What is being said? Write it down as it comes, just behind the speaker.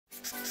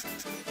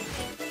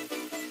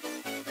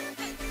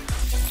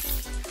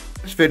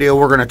This video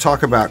we're going to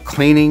talk about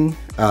cleaning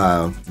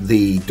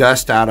the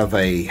dust out of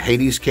a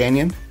Hades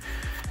Canyon.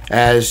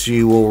 As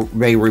you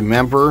may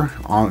remember,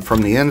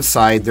 from the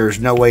inside there's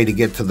no way to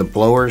get to the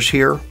blowers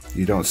here.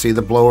 You don't see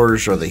the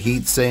blowers or the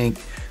heat sink,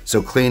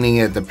 so cleaning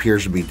it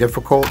appears to be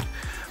difficult.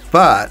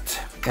 But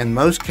in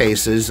most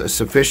cases, a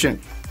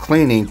sufficient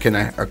cleaning can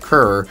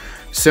occur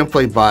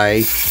simply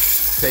by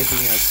taking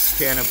a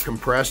can of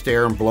compressed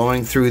air and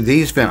blowing through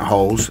these vent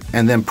holes,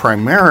 and then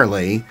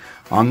primarily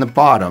on the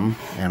bottom,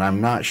 and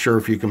I'm not sure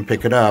if you can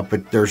pick it up,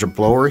 but there's a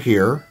blower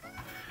here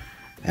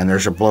and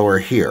there's a blower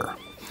here.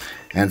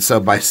 And so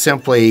by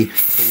simply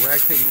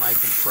directing my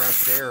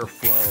compressed air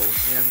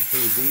flow in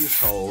through these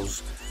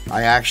holes,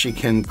 I actually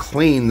can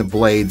clean the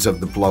blades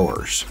of the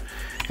blowers.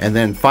 And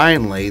then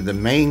finally, the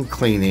main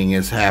cleaning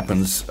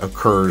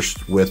occurs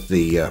with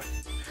the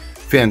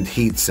finned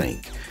heat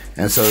sink.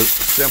 And so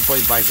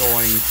simply by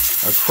going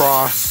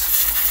across,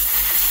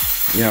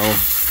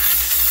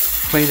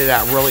 clean it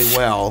out really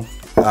well,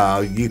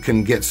 you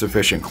can get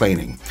sufficient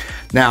cleaning.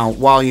 Now,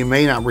 while you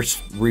may not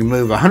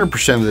remove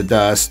 100% of the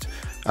dust,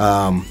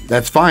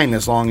 that's fine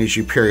as long as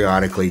you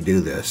periodically do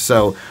this.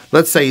 So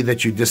let's say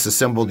that you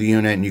disassembled the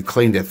unit and you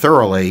cleaned it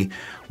thoroughly.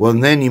 Well,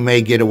 then you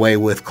may get away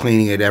with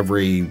cleaning it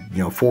every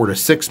 4 to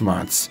 6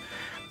 months.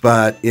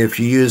 But if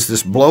you use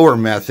this blower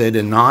method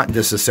and not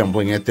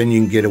disassembling it, then you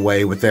can get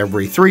away with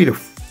every 3 to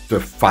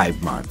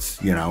 5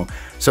 months,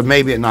 So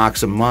maybe it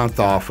knocks a month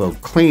off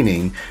of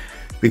cleaning,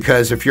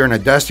 because if you're in a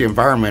dusty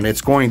environment, it's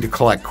going to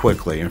collect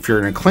quickly. And if you're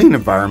in a clean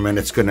environment,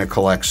 it's going to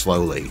collect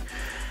slowly.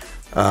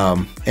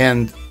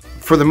 And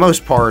for the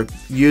most part,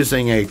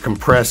 using a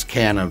compressed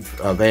can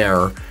of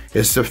air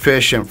is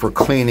sufficient for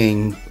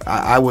cleaning,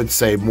 I would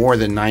say, more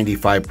than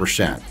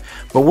 95%.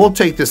 But we'll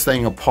take this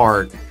thing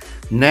apart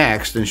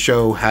next and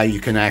show how you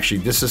can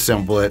actually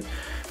disassemble it.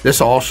 This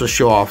will also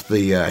show off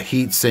the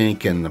heat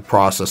sink and the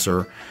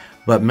processor,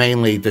 but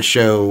mainly to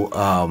show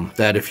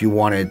that if you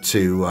wanted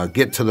to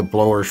get to the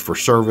blowers for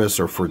service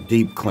or for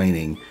deep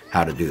cleaning,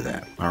 how to do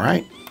that. All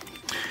right,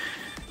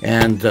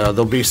 and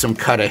there'll be some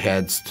cut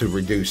aheads to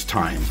reduce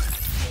time.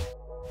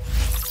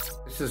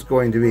 This is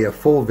going to be a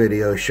full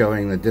video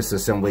showing the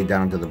disassembly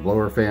down to the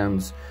blower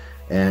fans.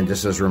 And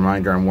just as a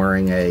reminder, I'm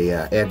wearing a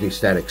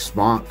anti-static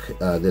smock.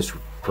 This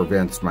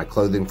prevents my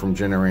clothing from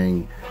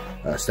generating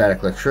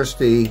static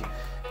electricity.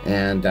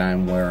 And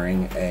I'm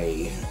wearing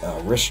a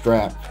wrist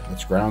strap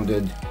that's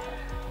grounded,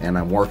 and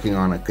I'm working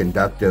on a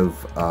conductive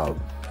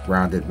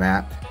grounded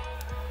mat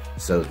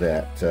so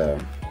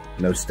that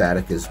no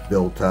static is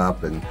built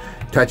up. And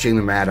touching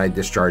the mat, I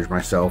discharge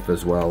myself,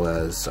 as well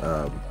as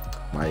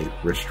my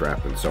wrist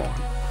strap and so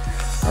on.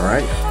 All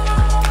right.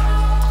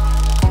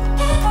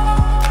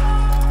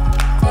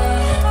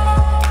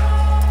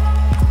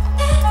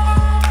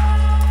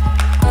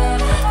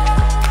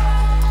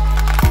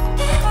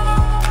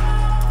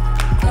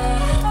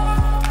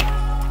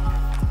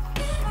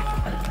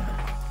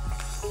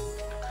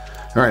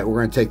 All right, we're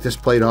going to take this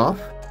plate off,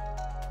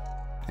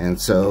 and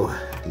so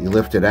you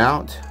lift it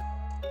out,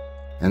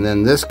 and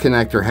then this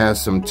connector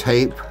has some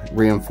tape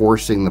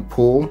reinforcing the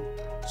pull,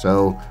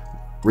 so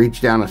reach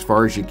down as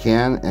far as you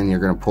can and you're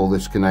going to pull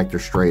this connector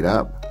straight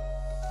up.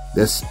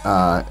 This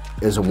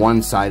is a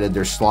one-sided.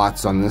 There's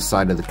slots on this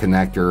side of the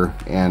connector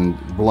and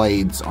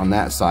blades on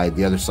that side.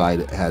 The other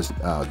side has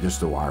just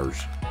the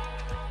wires.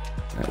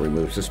 That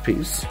removes this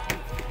piece.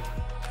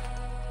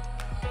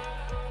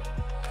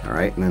 All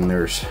right, and then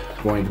there's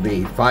going to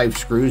be 5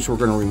 screws we're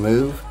going to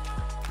remove,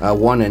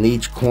 one in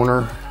each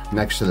corner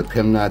next to the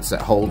pin nuts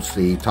that holds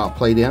the top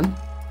plate in,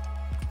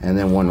 and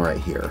then one right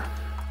here.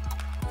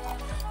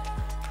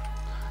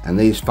 And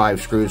these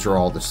 5 screws are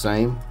all the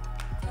same,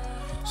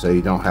 so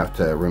you don't have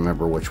to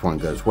remember which one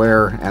goes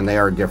where, and they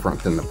are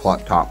different than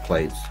the top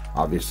plates,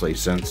 obviously,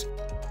 since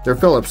they're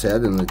Phillips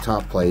head and the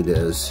top plate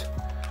is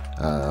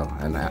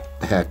an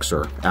hex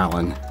or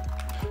Allen.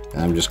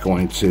 And I'm just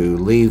going to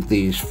leave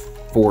these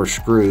 4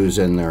 screws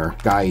in their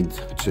guide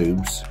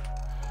tubes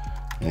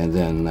and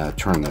then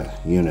turn the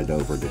unit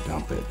over to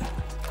dump it.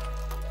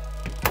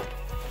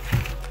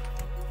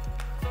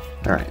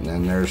 All right, and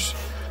then there's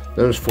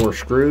those 4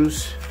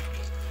 screws.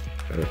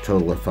 Got a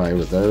total of 5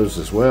 of those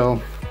as well.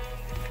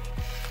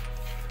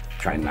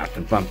 Try not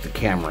to bump the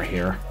camera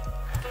here.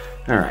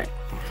 All right.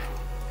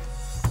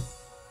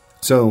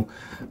 So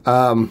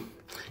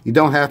you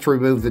don't have to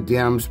remove the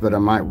dims, but I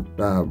might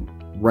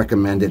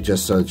recommend it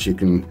just so that you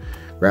can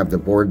grab the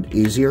board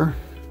easier.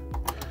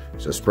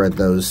 So spread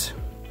those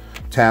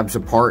tabs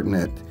apart and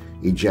it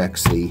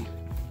ejects the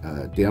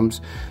dims.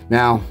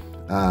 Now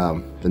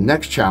the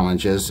next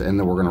challenge is, and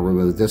then we're going to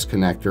remove this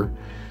connector.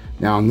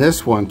 Now on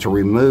this one, to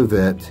remove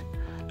it,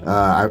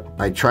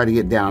 I try to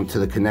get down to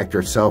the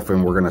connector itself,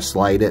 and we're going to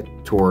slide it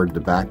toward the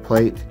back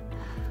plate.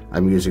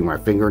 I'm using my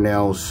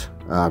fingernails.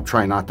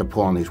 Try not to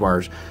pull on these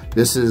wires.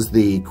 This is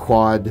the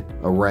quad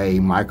array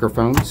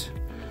microphones,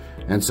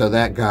 and so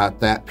that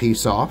got that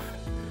piece off.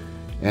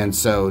 And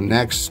so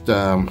next,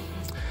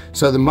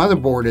 So the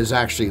motherboard is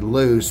actually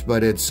loose,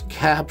 but it's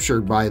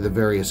captured by the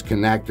various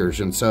connectors.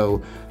 And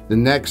so the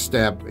next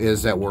step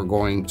is that we're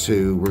going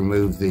to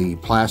remove the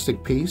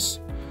plastic piece,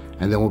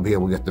 and then we'll be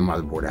able to get the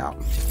motherboard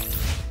out.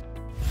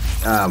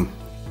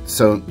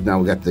 So now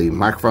we got the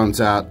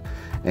microphones out,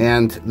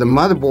 and the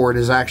motherboard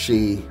is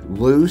actually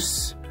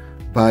loose,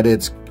 but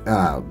it's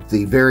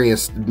the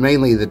various,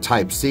 mainly the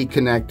Type-C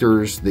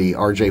connectors, the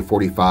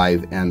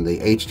RJ45 and the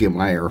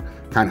HDMI are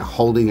kind of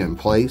holding it in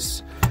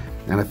place.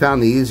 And I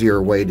found the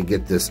easier way to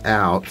get this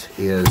out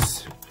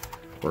is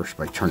first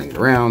by turning it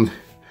around.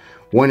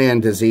 One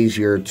end is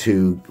easier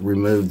to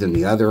remove than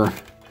the other,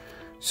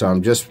 so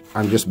I'm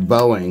just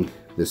bowing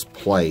this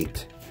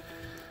plate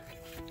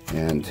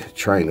and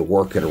trying to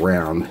work it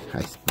around.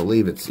 I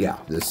believe it's, yeah,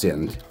 this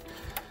end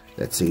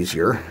that's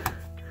easier.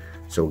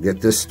 So we'll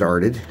get this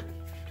started,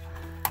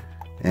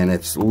 and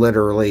it's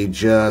literally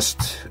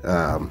just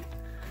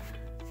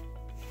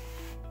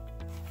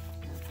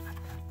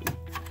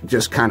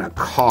kind of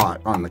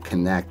caught on the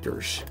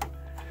connectors.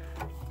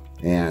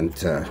 And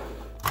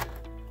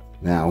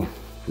now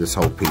this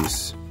whole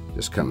piece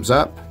just comes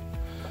up.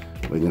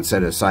 We can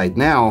set it aside.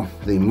 Now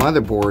the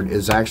motherboard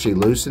is actually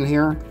loose in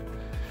here,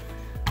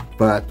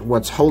 but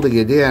what's holding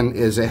it in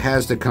is it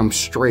has to come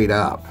straight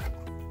up.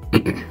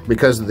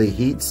 Because of the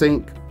heat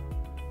sink,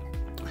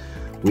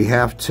 we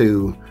have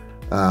to,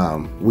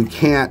 we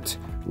can't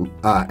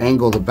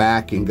angle the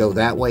back and go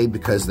that way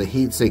because the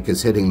heat sink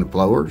is hitting the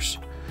blowers.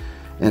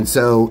 And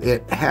so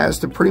it has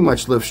to pretty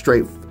much lift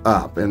straight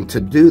up. And to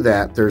do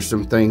that, there's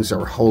some things that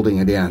are holding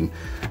it in.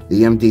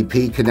 The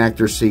MDP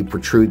connectors, see,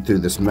 protrude through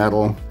this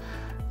metal.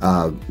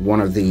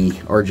 One of the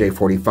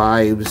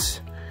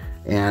RJ45s,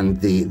 and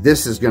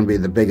this is going to be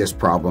the biggest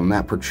problem.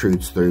 That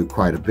protrudes through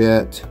quite a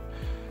bit.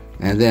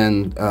 And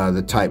then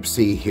the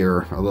Type-C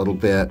here a little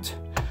bit.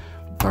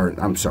 Or,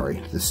 I'm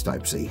sorry, this is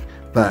Type-C.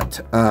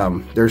 But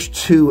there's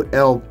two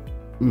L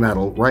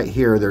metal. Right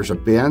here, there's a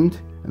bend,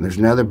 and there's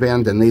another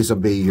bend, and these will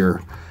be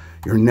your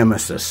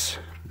nemesis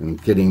in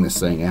getting this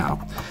thing out.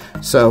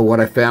 So what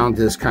I found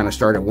is kind of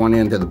start at one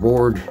end of the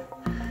board.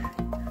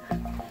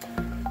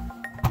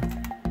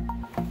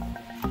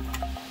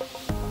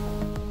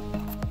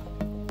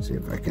 See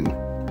if I can,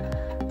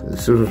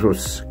 this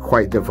was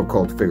quite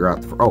difficult to figure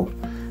out. Oh,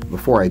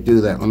 before I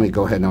do that, let me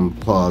go ahead and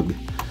unplug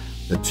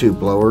the two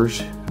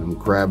blowers. I'm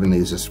grabbing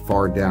these as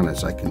far down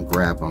as I can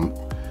grab them,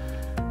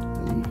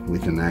 and we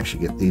can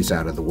actually get these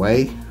out of the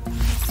way.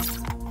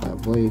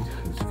 That blade,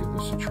 let's give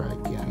this a try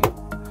again.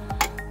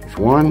 There's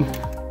one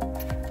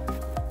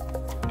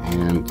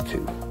and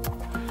two.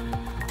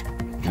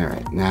 All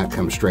right, now it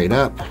comes straight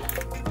up,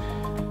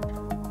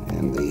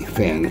 and the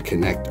fan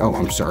connect. Oh,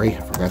 I'm sorry,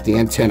 I forgot the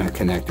antenna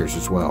connectors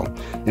as well.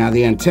 Now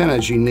the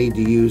antennas, you need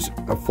to use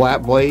a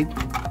flat blade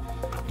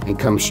and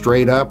come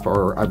straight up,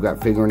 or I've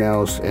got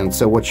fingernails, and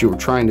so what you were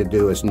trying to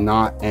do is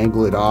not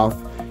angle it off.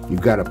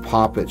 You've got to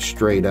pop it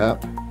straight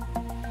up.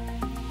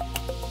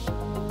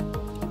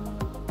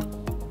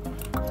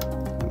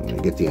 I'm going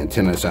to get the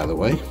antennas out of the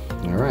way.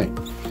 All right.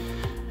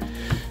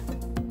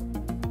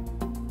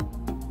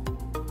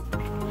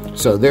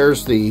 So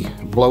there's the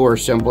blower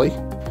assembly.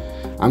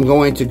 I'm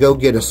going to go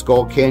get a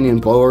Skull Canyon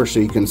blower so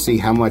you can see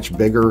how much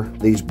bigger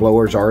these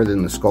blowers are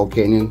than the Skull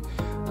Canyon.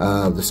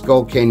 The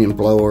Skull Canyon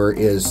blower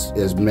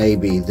is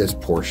maybe this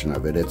portion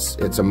of it.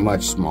 It's a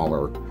much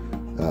smaller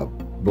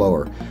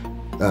blower.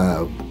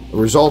 The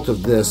result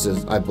of this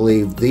is, I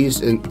believe,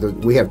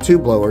 we have two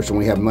blowers and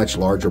we have much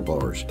larger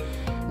blowers,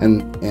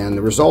 and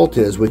the result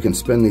is we can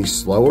spin these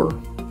slower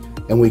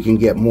and we can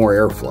get more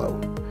airflow.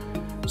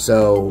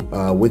 So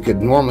we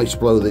could normally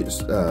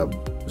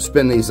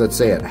spin these, let's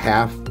say, at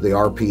half the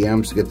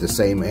RPMs to get the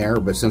same air,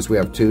 but since we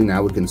have two,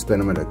 now we can spin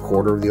them at a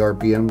quarter of the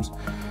RPMs.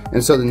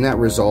 And so the net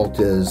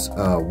result is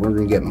we're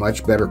going to get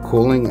much better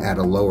cooling at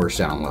a lower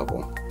sound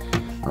level.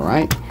 All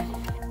right.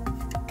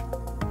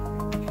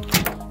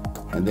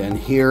 And then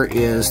here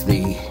is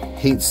the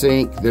heat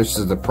sink. This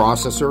is the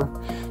processor.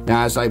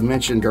 Now, as I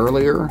mentioned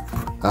earlier,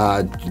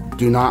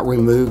 do not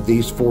remove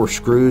these 4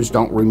 screws.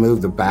 Don't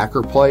remove the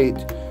backer plate.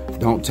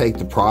 Don't take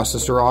the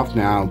processor off.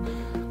 Now,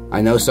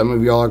 I know some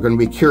of y'all are going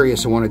to be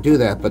curious and want to do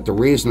that, but the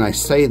reason I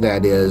say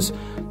that is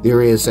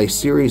there is a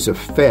series of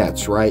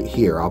FETs right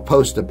here. I'll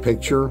post a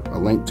picture, a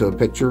link to a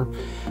picture,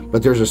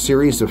 but there's a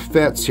series of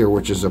FETs here,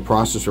 which is the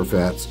processor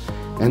FETs,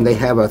 and they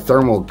have a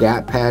thermal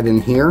gap pad in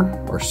here,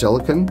 or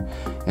silicon,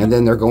 and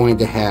then they're going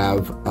to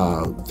have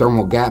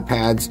thermal gap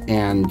pads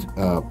and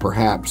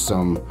perhaps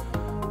some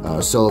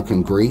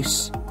silicon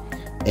grease,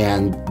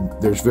 and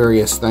there's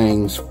various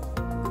things.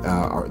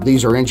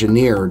 These are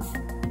engineered,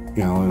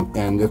 you know,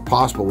 and if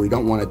possible, we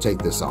don't want to take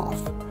this off.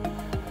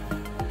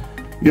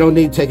 You don't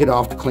need to take it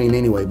off to clean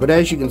anyway, but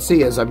as you can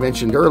see, as I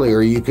mentioned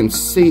earlier, you can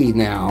see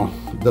now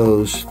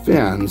those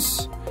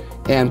fins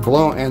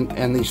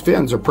and these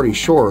fins are pretty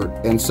short,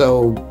 and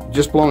so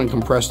just blowing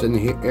compressed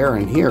air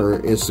in here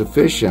is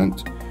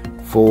sufficient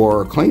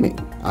for cleaning.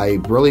 I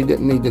really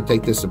didn't need to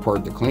take this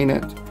apart to clean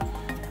it.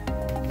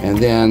 And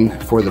then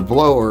for the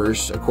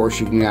blowers, of course,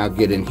 you can now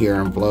get in here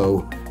and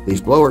blow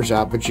these blowers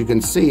out, but you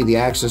can see the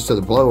access to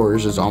the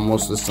blowers is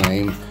almost the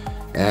same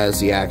as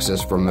the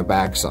access from the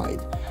backside.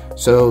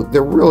 So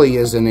there really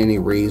isn't any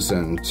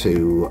reason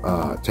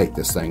to take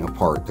this thing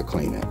apart to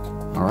clean it.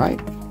 All right.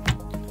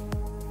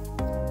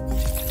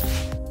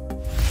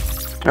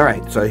 All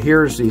right, so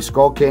here's the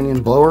Skull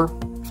Canyon blower,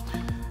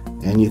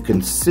 and you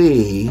can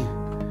see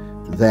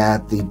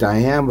that the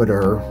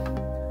diameter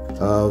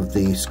of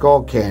the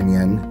Skull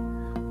Canyon,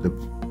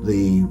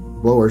 the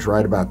blower's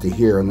right about to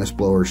here, and this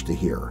blower's to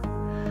here.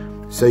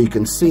 So you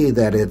can see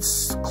that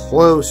it's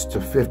close to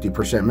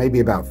 50%, maybe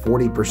about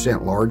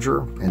 40%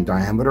 larger in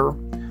diameter,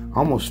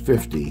 almost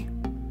 50.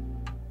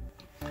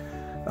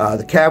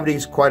 The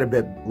cavity's quite a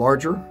bit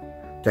larger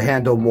to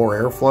handle more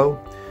airflow.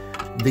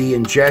 The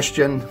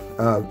ingestion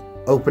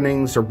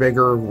openings are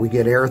bigger. We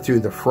get air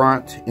through the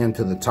front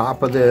into the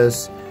top of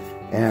this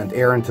and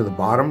air into the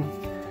bottom.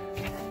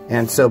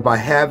 And so by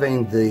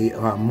having the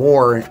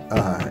more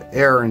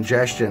air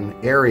ingestion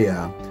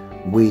area,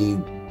 we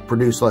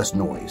produce less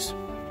noise.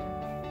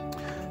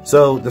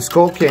 So the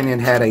Skull Canyon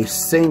had a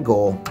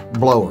single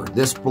blower,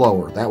 this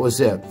blower, that was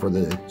it for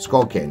the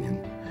Skull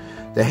Canyon.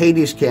 The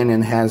Hades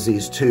Canyon has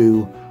these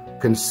two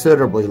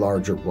considerably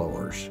larger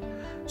blowers.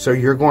 So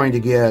you're going to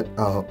get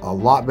a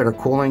lot better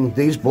cooling.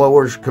 These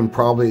blowers can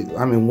probably,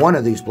 I mean, one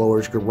of these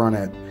blowers could run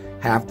at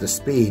half the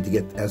speed to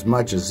get as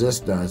much as this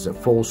does at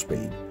full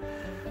speed.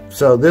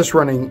 So this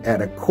running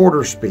at a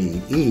quarter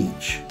speed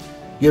each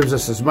gives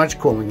us as much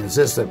cooling as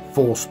this at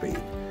full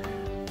speed.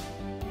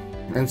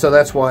 And so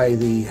that's why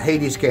the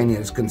Hades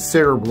Canyon is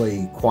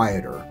considerably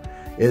quieter,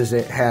 is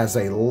it has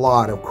a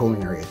lot of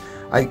cooling area.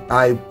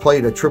 I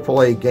played a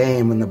AAA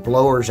game and the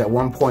blowers at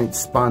one point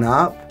spun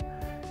up,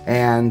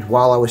 and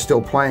while I was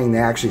still playing they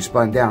actually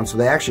spun down. So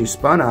they actually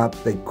spun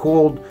up, they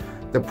cooled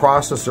the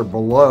processor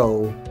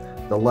below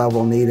the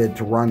level needed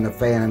to run the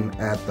fan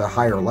at the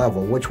higher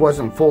level, which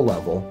wasn't full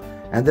level,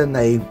 and then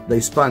they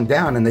spun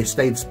down, and they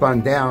stayed spun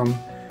down,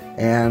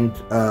 and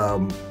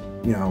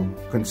you know,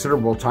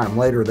 considerable time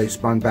later they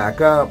spun back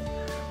up,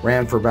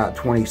 ran for about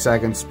 20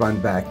 seconds, spun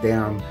back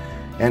down.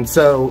 And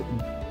so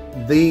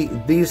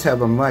these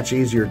have a much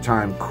easier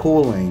time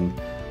cooling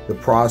the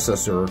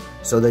processor,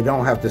 so they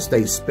don't have to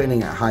stay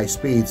spinning at high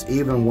speeds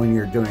even when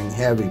you're doing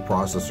heavy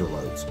processor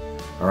loads.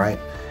 All right,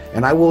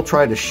 and I will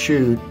try to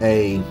shoot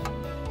a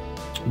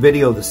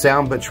video of the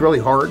sound, but it's really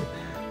hard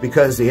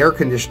because the air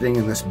conditioning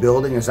in this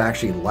building is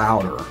actually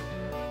louder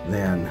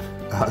than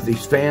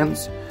these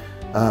fans.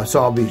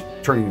 So I'll be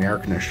turning the air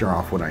conditioner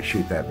off when I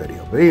shoot that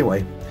video. But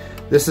anyway,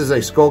 this is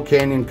a Skull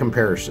Canyon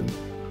comparison.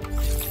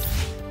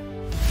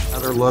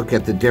 Another look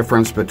at the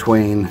difference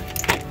between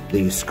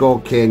the Skull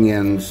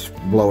Canyon's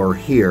blower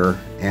here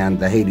and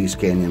the Hades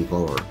Canyon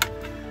blower.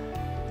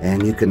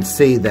 And you can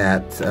see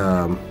that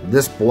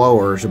this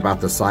blower is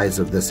about the size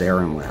of this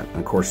air inlet. And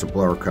of course the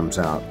blower comes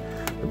out.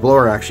 The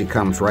blower actually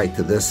comes right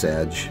to this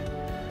edge.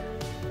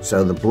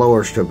 So the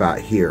blower's to about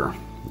here.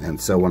 And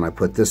so when I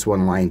put this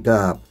one lined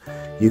up,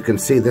 you can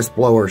see this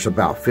blower is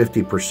about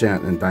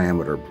 50% in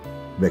diameter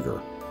bigger.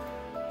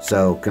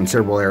 So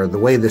considerable air. The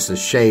way this is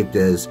shaped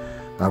is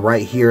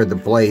right here the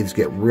blades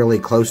get really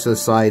close to the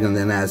side, and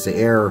then as the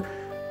air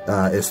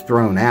is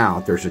thrown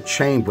out, there's a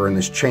chamber, and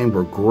this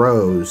chamber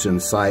grows in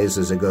size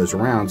as it goes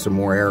around, so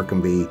more air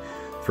can be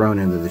thrown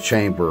into the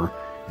chamber,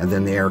 and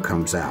then the air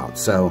comes out.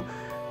 So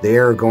the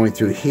air going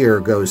through here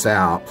goes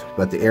out,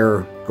 but the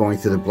air going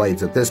through the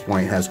blades at this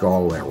point has to go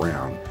all the way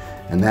around.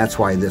 And that's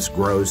why this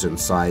grows in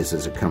size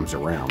as it comes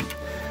around.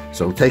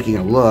 So taking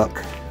a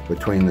look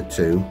between the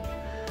two,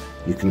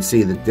 you can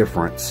see the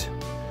difference.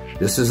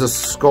 This is a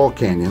Skull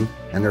Canyon,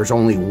 and there's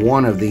only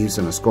one of these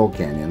in a Skull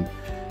Canyon.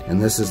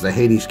 And this is the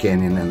Hades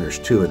Canyon, and there's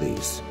two of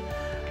these.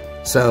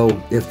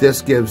 So if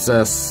this gives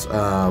us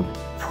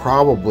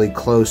probably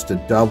close to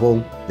double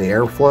the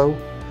airflow,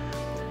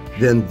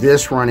 then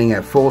this running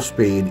at full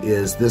speed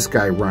is this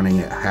guy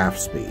running at half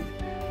speed.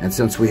 And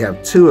since we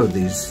have two of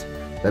these,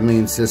 that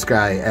means this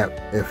guy,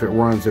 if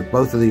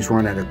both of these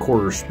run at a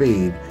quarter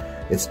speed,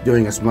 it's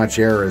doing as much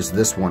air as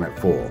this one at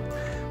full.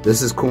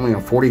 This is cooling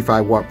a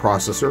 45 watt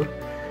processor,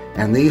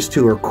 and these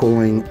two are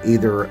cooling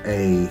either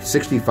a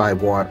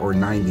 65 watt or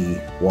 90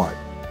 watt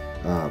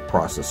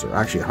processor,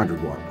 actually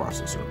 100 watt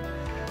processor.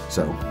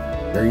 So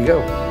there you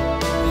go.